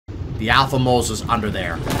The alpha Mosa's under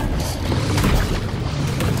there.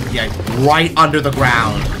 Yeah, right under the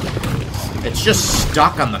ground. It's just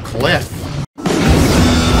stuck on the cliff.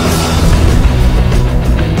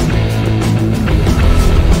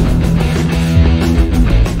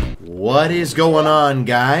 What is going on,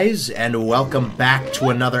 guys? And welcome back to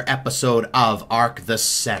another episode of Ark the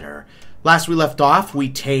Center. Last we left off, we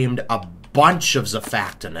tamed a bunch of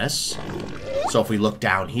Zafactinus. So if we look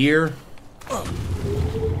down here,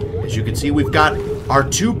 as you can see, we've got our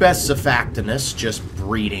two best Zafactinus just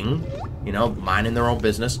breeding, you know, minding their own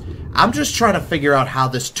business. I'm just trying to figure out how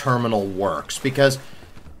this terminal works, because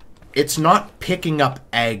it's not picking up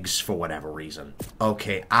eggs for whatever reason.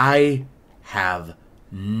 Okay, I have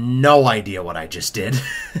no idea what I just did.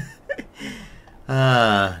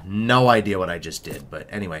 No idea what I just did, but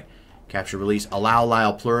anyway. Capture, release,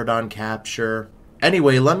 allow Pleurodon capture.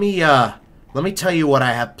 Anyway, let me tell you what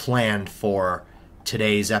I have planned for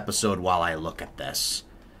today's episode while I look at this.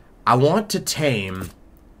 I want to tame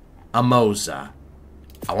a Mosa.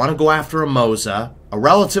 I want to go after a Mosa, a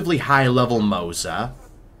relatively high-level Mosa,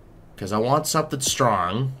 because I want something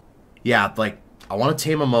strong. Yeah, like, I want to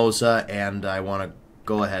tame a Mosa, and I want to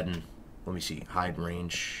go ahead and, let me see, hide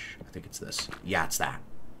range. I think it's this. Yeah, it's that.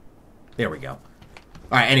 There we go.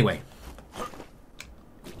 Alright, anyway.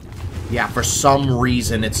 Yeah, for some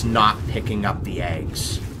reason, it's not picking up the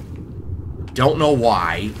eggs. Don't know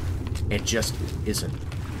why. It just isn't.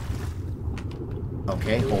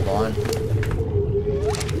 Okay, hold on.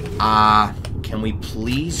 Can we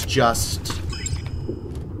please just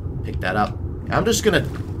pick that up? I'm just gonna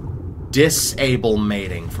disable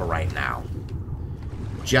mating for right now.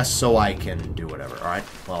 Just so I can do whatever, alright?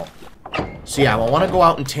 Well, so yeah, I want to go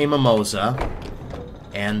out and tame a Mosa.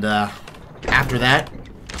 And, after that,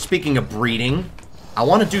 speaking of breeding, I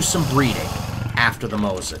want to do some breeding after the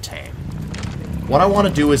Mosa tame. What I want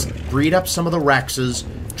to do is breed up some of the Rexes,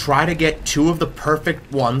 try to get two of the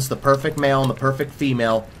perfect ones, the perfect male and the perfect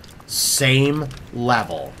female, same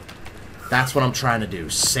level. That's what I'm trying to do.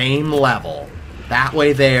 Same level. That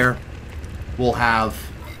way there, we'll have,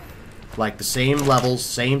 like, the same levels,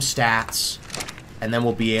 same stats, and then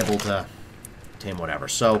we'll be able to tame whatever.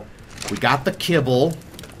 So, we got the kibble.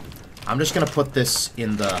 I'm just going to put this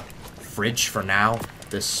in the fridge for now.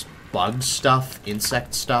 This bug stuff,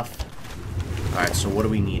 insect stuff. Alright, so what do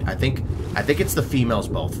we need? I think it's the females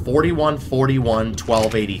both. 41, 41,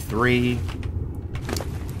 1283.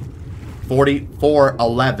 44,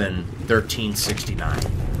 11, 1369.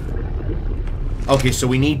 Okay, so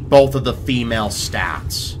we need both of the female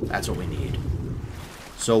stats. That's what we need.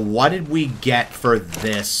 So what did we get for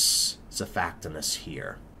this Zafactinus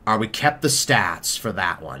here? We kept the stats for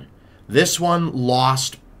that one. This one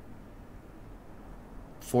lost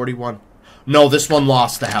 41. No, this one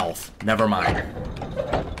lost the health. Never mind.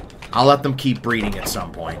 I'll let them keep breeding at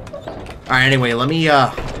some point. Alright, anyway, let me,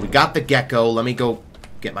 we got the gecko. Let me go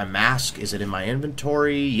get my mask. Is it in my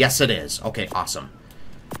inventory? Yes, it is. Okay, awesome.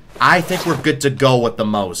 I think we're good to go with the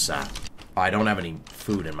Mosa. Oh, I don't have any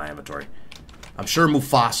food in my inventory. I'm sure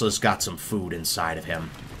Mufasa's got some food inside of him.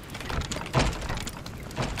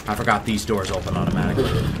 I forgot these doors open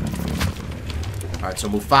automatically. Alright, so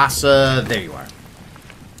Mufasa, there you are.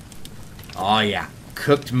 Oh yeah,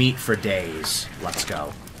 cooked meat for days. Let's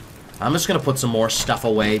go. I'm just gonna put some more stuff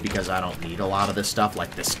away because I don't need a lot of this stuff,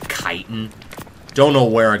 like this chitin. Don't know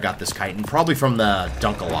where I got this chitin. Probably from the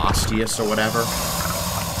Dunkleosteus or whatever.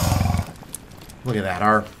 Look at that.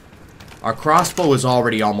 Our crossbow is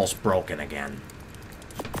already almost broken again.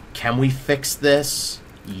 Can we fix this?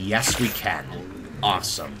 Yes, we can.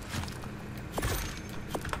 Awesome.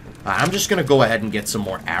 I'm just gonna go ahead and get some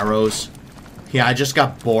more arrows. Yeah, I just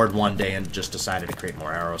got bored one day and just decided to create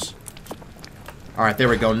more arrows. Alright, there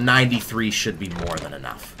we go. 93 should be more than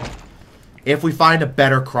enough. If we find a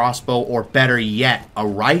better crossbow, or better yet, a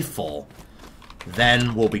rifle,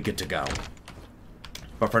 then we'll be good to go.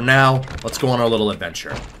 But for now, let's go on our little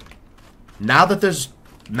adventure. Now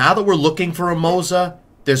that we're looking for a Mosa,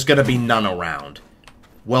 there's gonna be none around.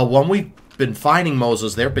 Well, when we've been finding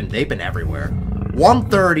Mosas, they've been everywhere.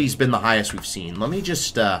 130's been the highest we've seen. Let me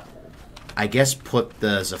just, I guess put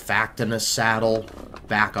the Zafactinus saddle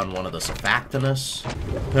back on one of the Zafactinus.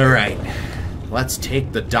 Alright, let's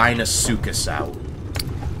take the Deinosuchus out.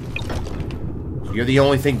 You're the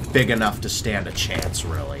only thing big enough to stand a chance,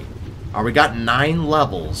 really. We got 9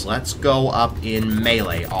 levels. Let's go up in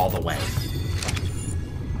melee all the way.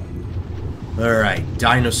 Alright,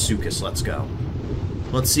 Deinosuchus, let's go.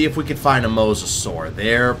 Let's see if we can find a Mosasaur.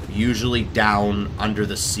 They're usually down under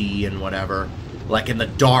the sea and whatever. Like in the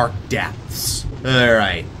dark depths.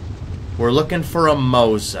 Alright. We're looking for a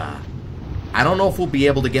Mosa. I don't know if we'll be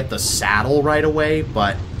able to get the saddle right away,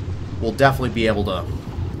 but we'll definitely be able to...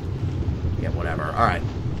 Yeah, whatever. Alright.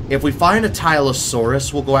 If we find a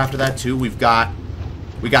Tylosaurus, we'll go after that too. We got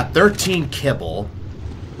 13 kibble.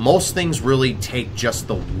 Most things really take just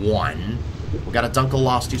the one. We got a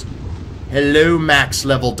Dunkleosteus. Hello, max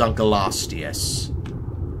level Dunkleosteus.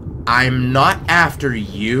 I'm not after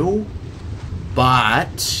you,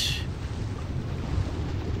 but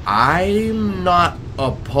I'm not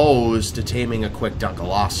opposed to taming a quick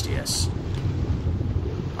Dunkleosteus.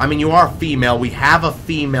 I mean, you are female. We have a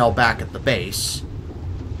female back at the base,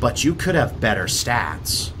 but you could have better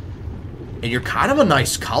stats. And you're kind of a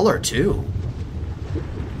nice color, too.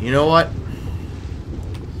 You know what?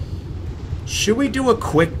 Should we do a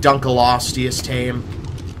quick Dunkleosteus tame?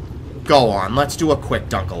 Go on, let's do a quick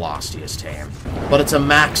Dunkleosteus tame. But it's a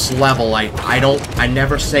max level. I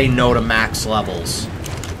never say no to max levels.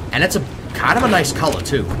 And it's a kind of a nice color,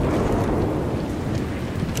 too.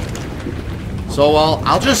 So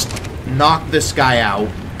I'll just knock this guy out,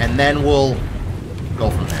 and then we'll go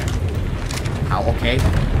from there. Okay.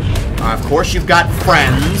 Of course you've got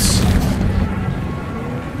friends.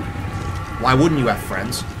 Why wouldn't you have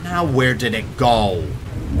friends? Now where did it go?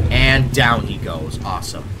 And down he goes.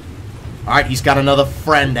 Awesome. Alright, he's got another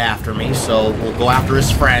friend after me, so we'll go after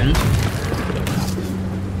his friend.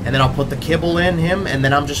 And then I'll put the kibble in him, and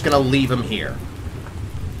then I'm just gonna leave him here.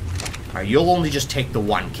 Alright, you'll only just take the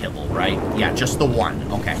one kibble, right? Yeah, just the one.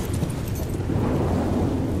 Okay.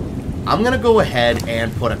 I'm gonna go ahead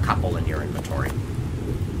and put a couple in your inventory.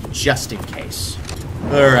 Just in case.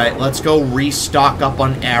 Alright, let's go restock up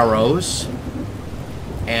on arrows.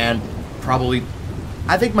 And probably...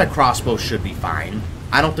 I think my crossbow should be fine.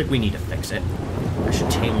 I don't think we need to fix it. I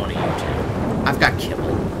should tame one of you two. I've got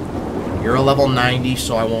kibble. You're a level 90,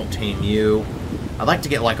 so I won't tame you. I'd like to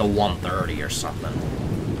get like a 130 or something.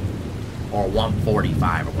 Or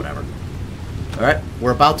 145 or whatever. Alright,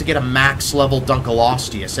 we're about to get a max level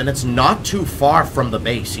Dunkleosteus, and it's not too far from the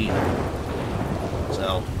base either.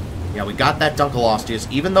 So, yeah, we got that Dunkleosteus.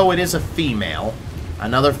 Even though it is a female,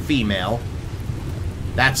 another female,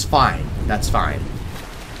 that's fine. That's fine.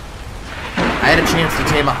 I had a chance to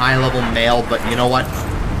tame a high-level male, but you know what?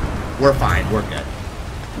 We're fine. We're good.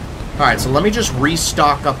 Alright, so let me just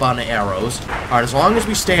restock up on arrows. Alright, as long as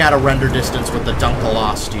we stay out of render distance with the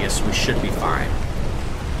Dunkleosteus, we should be fine.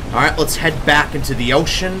 Alright, let's head back into the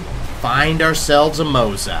ocean, find ourselves a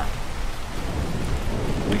Mosa.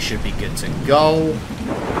 We should be good to go.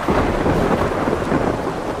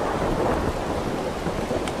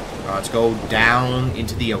 Let's go down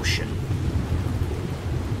into the ocean.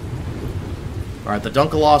 Alright, the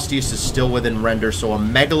Dunkleosteus is still within render, so a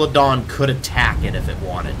Megalodon could attack it if it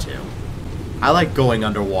wanted to. I like going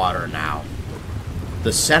underwater now.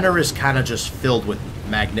 The center is kind of just filled with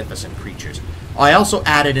magnificent creatures. I also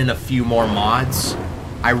added in a few more mods.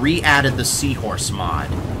 I re-added the Seahorse mod,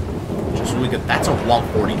 which is really good. That's a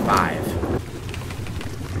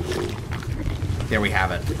 145. There we have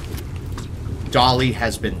it. Dolly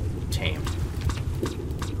has been tamed.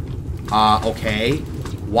 Okay.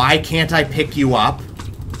 Why can't I pick you up?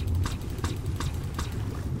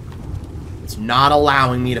 It's not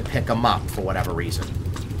allowing me to pick him up for whatever reason.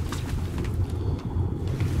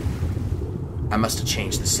 I must have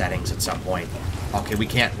changed the settings at some point. Okay, we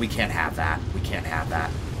can't have that. We can't have that.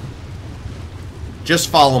 Just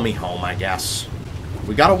follow me home, I guess.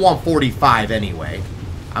 We got a 145 anyway.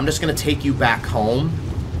 I'm just gonna take you back home,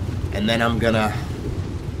 and then I'm gonna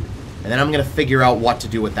figure out what to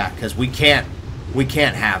do with that, because we can't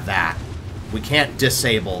have that. We can't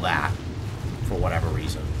disable that for whatever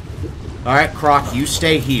reason. Alright, Croc, you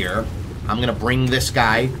stay here. I'm gonna bring this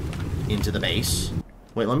guy into the base.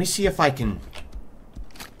 Wait, let me see if I can...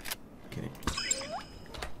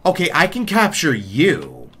 Okay, I can capture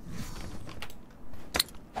you.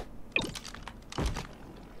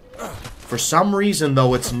 For some reason,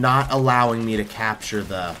 though, it's not allowing me to capture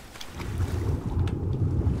the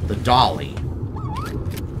dolly.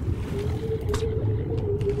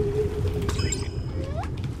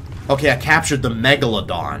 Okay, I captured the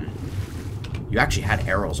Megalodon. You actually had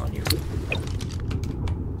arrows on you.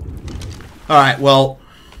 Alright, well,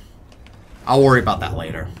 I'll worry about that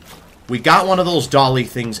later. We got one of those dolly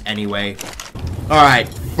things anyway. Alright,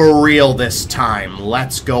 for real this time.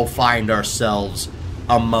 Let's go find ourselves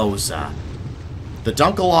a Mosa. The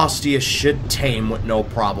Dunkleosteus should tame with no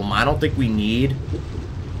problem. I don't think we need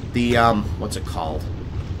the, what's it called?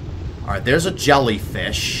 Alright, there's a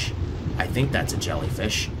jellyfish. I think that's a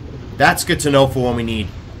jellyfish. That's good to know for when we need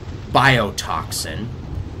biotoxin.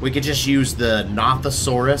 We could just use the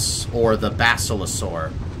Nothosaurus or the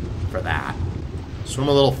Basilosaur for that. Swim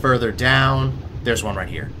a little further down. There's one right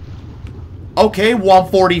here. Okay,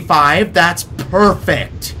 145. That's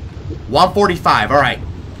perfect. 145. All right.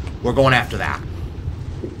 We're going after that.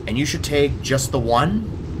 And you should take just the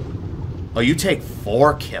one? Oh, you take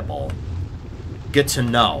 4 kibble. Good to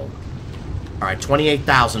know. All right,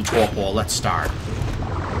 28,000 torpor. Let's start.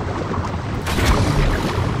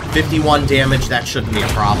 51 damage. That shouldn't be a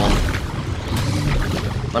problem.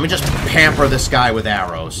 Let me just pamper this guy with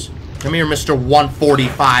arrows. Come here, Mr.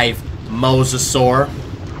 145 Mosasaur.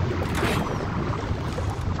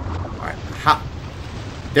 Alright,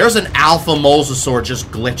 there's an alpha Mosasaur just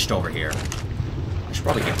glitched over here. I should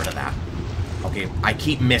probably get rid of that. Okay, I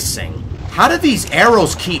keep missing. How do these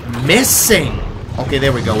arrows keep missing? Okay,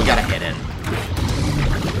 there we go. We got a hit in.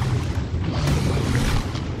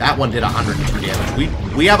 That one did 102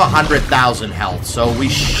 damage. We have 100,000 health, so we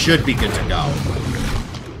should be good to go.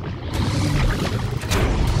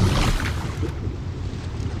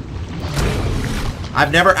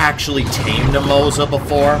 I've never actually tamed a Mosa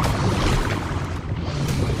before.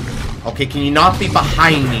 Okay, can you not be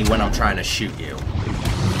behind me when I'm trying to shoot you?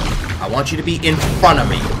 I want you to be in front of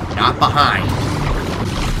me, not behind.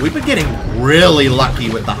 We've been getting really lucky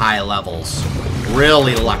with the high levels.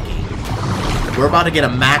 Really lucky. We're about to get a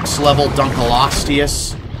max level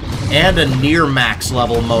Dunkleosteus and a near max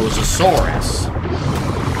level Mosasaurus.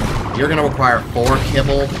 You're going to require 4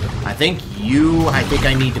 kibble. I think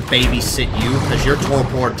I need to babysit you, because your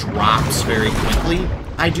torpor drops very quickly,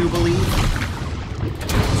 I do believe.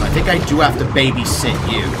 So I think I do have to babysit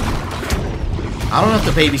you. I don't have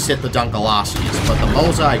to babysit the Dunkleosteus, but the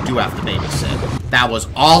Mosa I do have to babysit. That was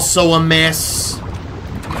also a miss.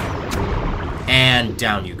 And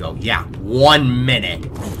down you go. Yeah, 1 minute.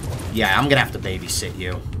 Yeah, I'm gonna have to babysit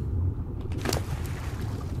you.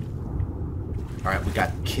 Alright, we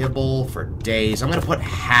got kibble for days. I'm going to put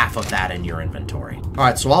half of that in your inventory.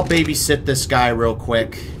 Alright, so I'll babysit this guy real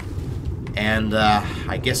quick. And,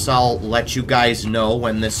 I guess I'll let you guys know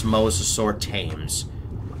when this Mosasaur tames.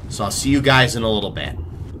 So I'll see you guys in a little bit.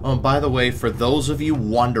 Oh, and by the way, for those of you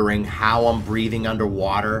wondering how I'm breathing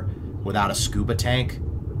underwater without a scuba tank,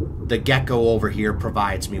 the gecko over here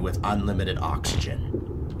provides me with unlimited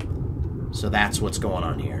oxygen. So that's what's going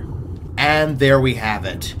on here. And there we have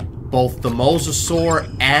it. Both the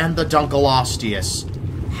Mosasaur and the Dunkleosteus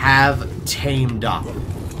have tamed up.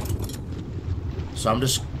 So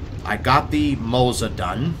I got the Mosa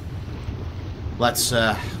done. Let's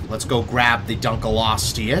go grab the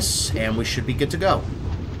Dunkleosteus, and we should be good to go.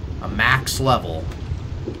 A max level.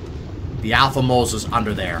 The Alpha Mosa's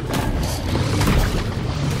under there.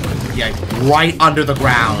 Yeah, right under the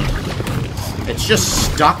ground. It's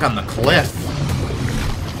just stuck on the cliff.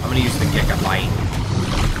 I'm gonna use the Gigabyte.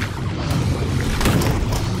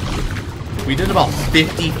 We did about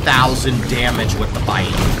 50,000 damage with the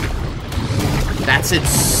bite. That's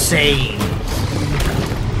insane.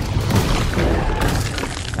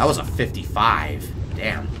 That was a 55.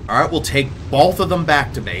 Damn. Alright, we'll take both of them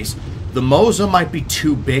back to base. The Mosa might be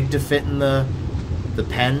too big to fit in the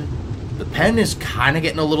pen. The pen is kind of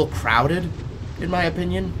getting a little crowded, in my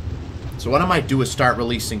opinion. So what I might do is start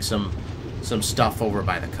releasing some stuff over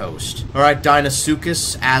by the coast. Alright,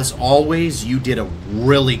 Deinosuchus, as always, you did a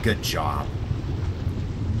really good job.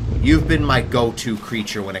 You've been my go-to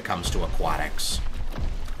creature when it comes to aquatics.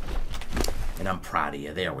 And I'm proud of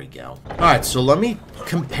you. There we go. Alright, so let me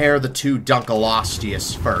compare the two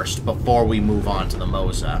Dunkleosteus first before we move on to the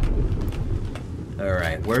Mosa.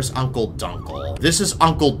 Alright, where's Uncle Dunkle? This is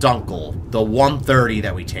Uncle Dunkle, the 130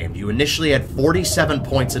 that we tamed. You initially had 47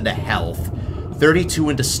 points into health,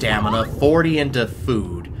 32 into stamina, 40 into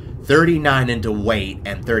food, 39 into weight,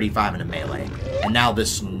 and 35 into melee. And now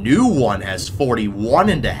this new one has 41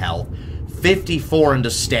 into health, 54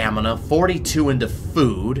 into stamina, 42 into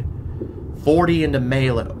food, 40 into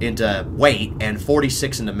melee, into weight, and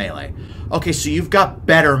 46 into melee. Okay, so you've got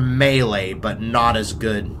better melee, but not as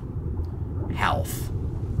good health.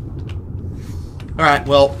 Alright,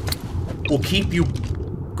 well, we'll keep you...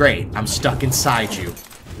 Great, I'm stuck inside you.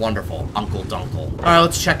 Wonderful, Uncle Dunkle. Alright,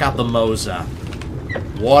 let's check out the Mosa.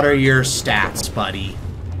 What are your stats, buddy?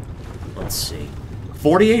 Let's see.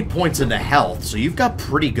 48 points into health, so you've got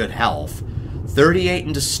pretty good health. 38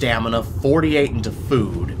 into stamina, 48 into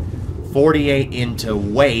food, 48 into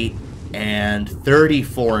weight, and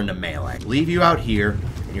 34 into melee. Leave you out here,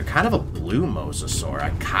 and you're kind of a blue Mosasaur.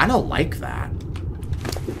 I kind of like that.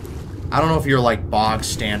 I don't know if you're like bog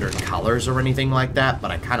standard colors or anything like that,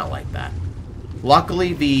 but I kind of like that.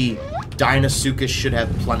 Luckily, the Deinosuchus should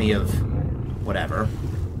have plenty of whatever.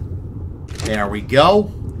 There we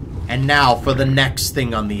go. And now for the next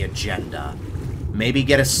thing on the agenda. Maybe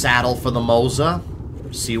get a saddle for the Mosa.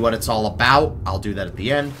 see what it's all about. I'll do that at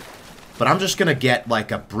the end. But I'm just going to get,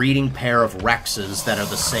 like, a breeding pair of Rexes that are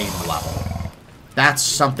the same level. That's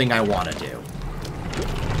something I want to do.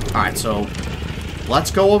 Alright, so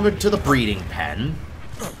let's go over to the breeding pen.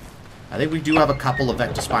 I think we do have a couple of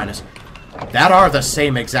Vectospinus that are the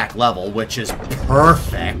same exact level, which is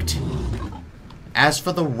perfect. As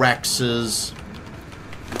for the Rexes,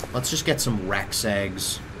 let's just get some Rex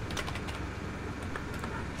eggs.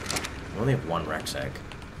 We only have one Rex egg.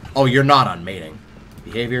 Oh, you're not on mating.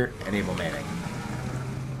 Behavior, enable mating.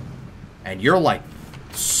 And you're, like,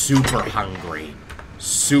 super hungry.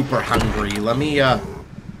 Super hungry. Let me,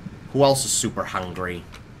 who else is super hungry?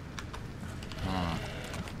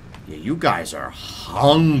 Yeah, you guys are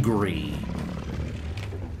hungry.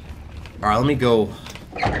 Alright,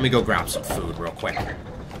 let me go grab some food real quick.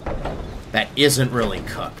 That isn't really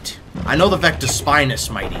cooked. I know the Vectospinus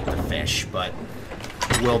might eat the fish, but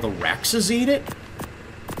will the Rexes eat it?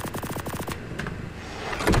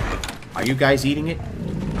 Are you guys eating it?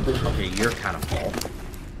 Okay, you're kind of full.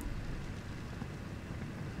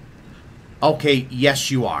 Okay,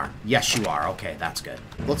 yes you are. Yes you are. Okay, that's good.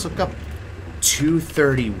 Let's look up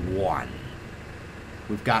 231.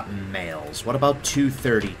 We've got males. What about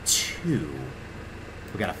 232?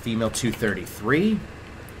 We got a female 233.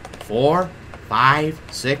 4, 5,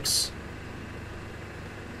 6.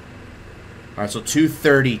 Alright, so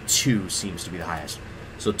 232 seems to be the highest.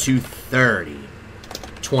 So 230.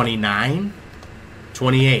 29.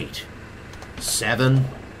 28. 7.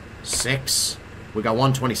 6. We got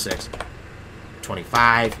 126.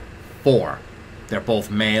 25. 4. They're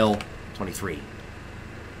both male. 23.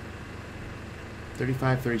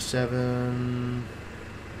 35, 37.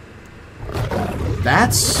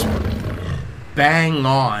 That's bang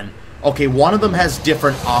on. Okay, one of them has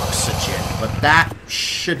different oxygen, but that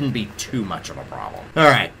shouldn't be too much of a problem.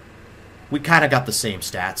 Alright. We kind of got the same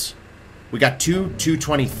stats. We got two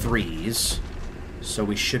 223s, so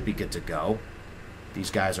we should be good to go.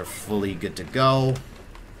 These guys are fully good to go.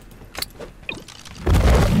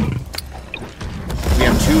 We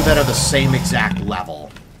have two that are the same exact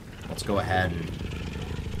level. Let's go ahead and...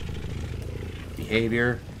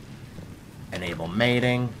 Behavior. Enable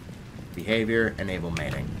mating. Behavior. Enable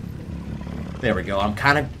mating. There we go. I'm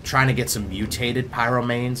kind of trying to get some mutated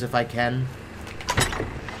pyromanes if I can.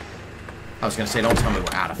 I was going to say, don't tell me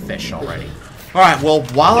we're out of fish already. Alright, well,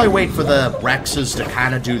 while I wait for the Rexes to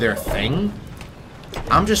kind of do their thing,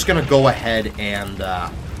 I'm just going to go ahead and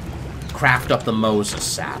craft up the Mosa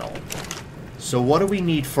saddle. So what do we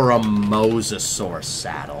need for a Mosasaurus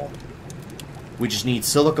saddle? We just need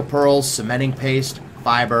silica pearls, cementing paste,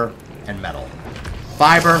 fiber, and metal.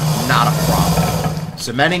 Fiber, not a problem.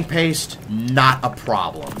 Cementing paste, not a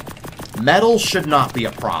problem. Metal should not be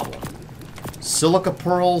a problem. Silica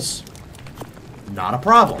pearls, not a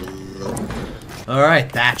problem.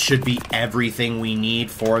 Alright, that should be everything we need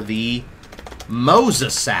for the Mosa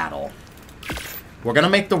saddle. We're going to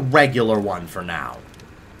make the regular one for now.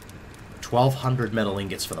 1,200 metal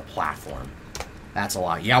ingots for the platform. That's a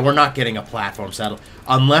lot. Yeah, we're not getting a platform saddle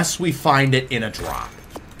unless we find it in a drop.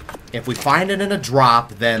 If we find it in a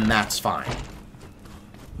drop, then that's fine.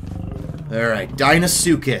 Alright,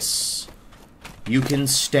 Deinosuchus. You can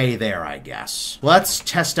stay there, I guess. Let's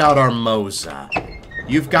test out our Mosa.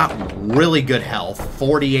 You've got really good health.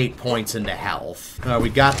 48 points into health. We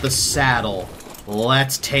got the saddle.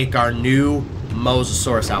 Let's take our new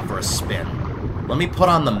Mosasaurus out for a spin. Let me put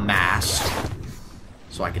on the mask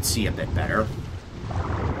so I can see a bit better.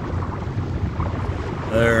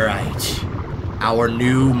 Alright. Our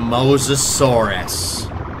new Mosasaurus.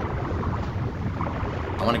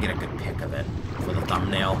 I want to get a good pic of it for the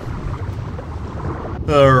thumbnail.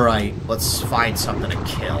 Alright, let's find something to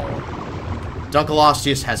kill.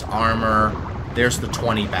 Dunkleosteus has armor. There's the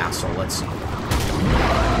 20 Vassal. Let's see.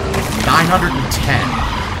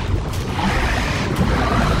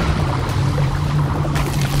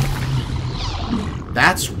 910.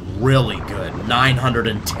 That's really good.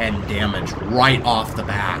 910 damage right off the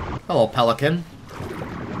bat. Hello, Pelican.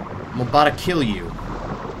 I'm about to kill you.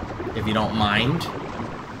 If you don't mind.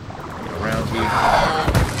 Get around here.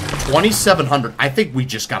 2,700. I think we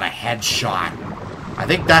just got a headshot. I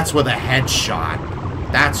think that's with a headshot.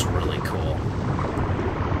 That's really cool.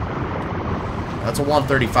 That's a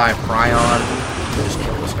 135 Prion. We'll just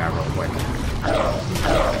kill this guy real quick.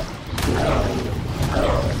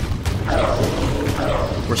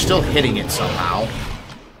 We're still hitting it somehow.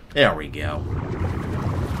 There we go.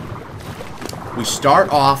 We start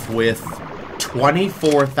off with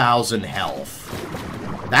 24,000 health.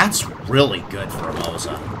 That's really good for a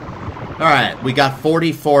Mosa. Alright, we got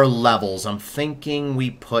 44 levels. I'm thinking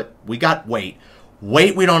we got, wait,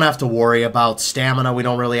 Weight we don't have to worry about. Stamina we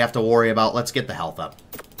don't really have to worry about. Let's get the health up.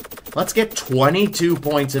 Let's get 22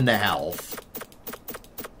 points into health.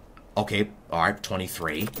 Okay, alright,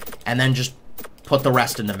 23. And then just put the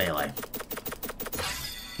rest into melee.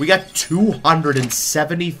 We got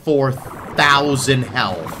 274,000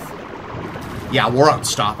 health. Yeah, we're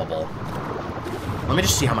unstoppable. Let me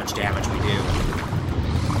just see how much damage we do.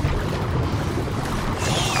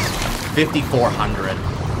 5,400.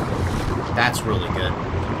 That's really good.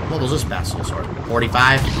 What was this Mosasaurus?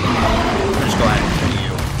 45? I'll just go ahead and kill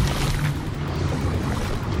you.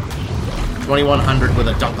 2,100 with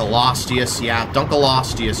a Dunkleosteus. Yeah,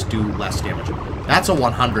 Dunkleosteus do less damage. That's a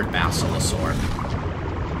 100 Mosasaurus.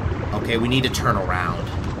 Okay, we need to turn around.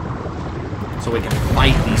 So we can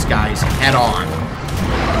fight these guys head on.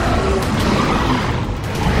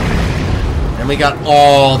 And we got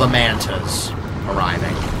all the mantas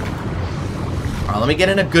arriving. Alright, let me get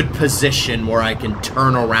in a good position where I can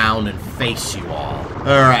turn around and face you all.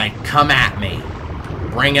 Alright, come at me.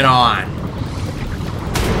 Bring it on.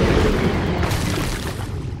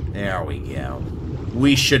 There we go.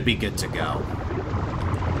 We should be good to go.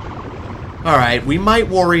 Alright, we might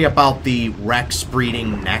worry about the Rex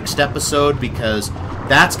breeding next episode because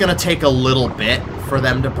that's going to take a little bit for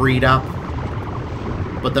them to breed up.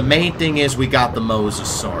 But the main thing is we got the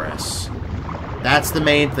Mosasaurus. That's the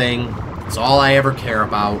main thing. That's all I ever care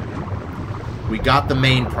about. We got the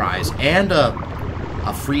main prize. And a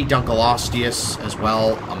free Dunkleosteus as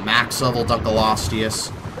well. A max level Dunkleosteus.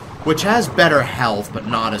 Which has better health, but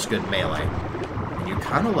not as good melee. And you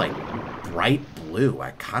kind of like bright blue.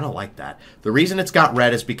 I kind of like that. The reason it's got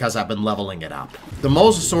red is because I've been leveling it up. The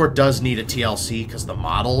Mosasaur does need a TLC because the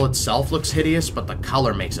model itself looks hideous, but the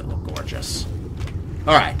color makes it look gorgeous.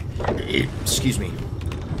 Alright. Excuse me.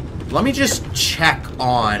 Let me just check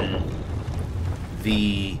on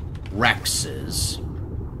the Rexes.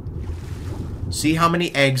 See how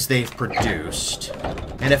many eggs they've produced.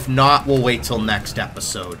 And if not, we'll wait till next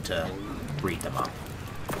episode to breed them up.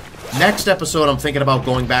 Next episode, I'm thinking about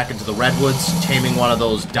going back into the Redwoods, taming one of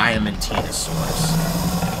those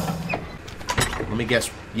Diamantinosaurs. Let me guess.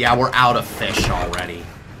 Yeah, we're out of fish already.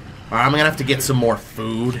 Alright, I'm gonna have to get some more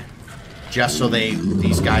food. Just so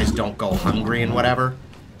these guys don't go hungry and whatever.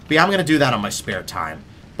 But yeah, I'm gonna do that on my spare time.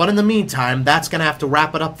 But in the meantime, that's gonna have to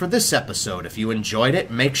wrap it up for this episode. If you enjoyed it,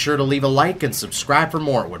 make sure to leave a like and subscribe for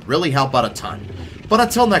more. It would really help out a ton. But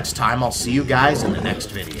until next time, I'll see you guys in the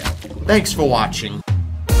next video. Thanks for watching.